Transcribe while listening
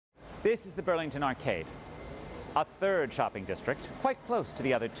This is the Burlington Arcade, a third shopping district, quite close to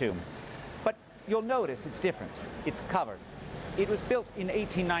the other two. But you'll notice it's different. It's covered. It was built in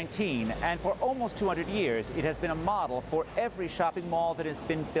 1819, and for almost 200 years, it has been a model for every shopping mall that has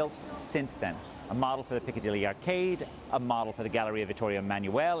been built since then. A model for the Piccadilly Arcade, a model for the Galleria Vittorio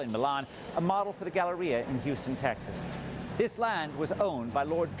Emanuele in Milan, a model for the Galleria in Houston, Texas. This land was owned by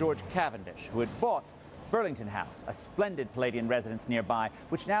Lord George Cavendish, who had bought Burlington House, a splendid Palladian residence nearby,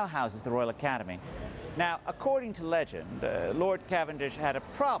 which now houses the Royal Academy. Now, according to legend, Lord Cavendish had a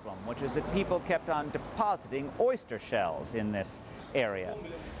problem, which is that people kept on depositing oyster shells in this area.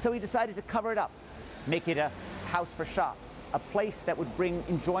 So he decided to cover it up, make it a house for shops, a place that would bring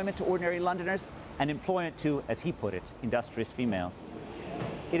enjoyment to ordinary Londoners and employment to, as he put it, industrious females.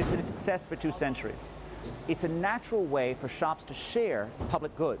 It has been a success for 2 centuries. It's a natural way for shops to share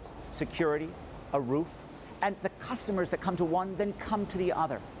public goods, security, a roof, and the customers that come to one then come to the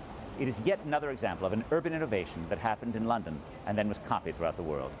other. It is yet another example of an urban innovation that happened in London and then was copied throughout the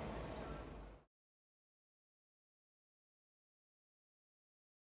world.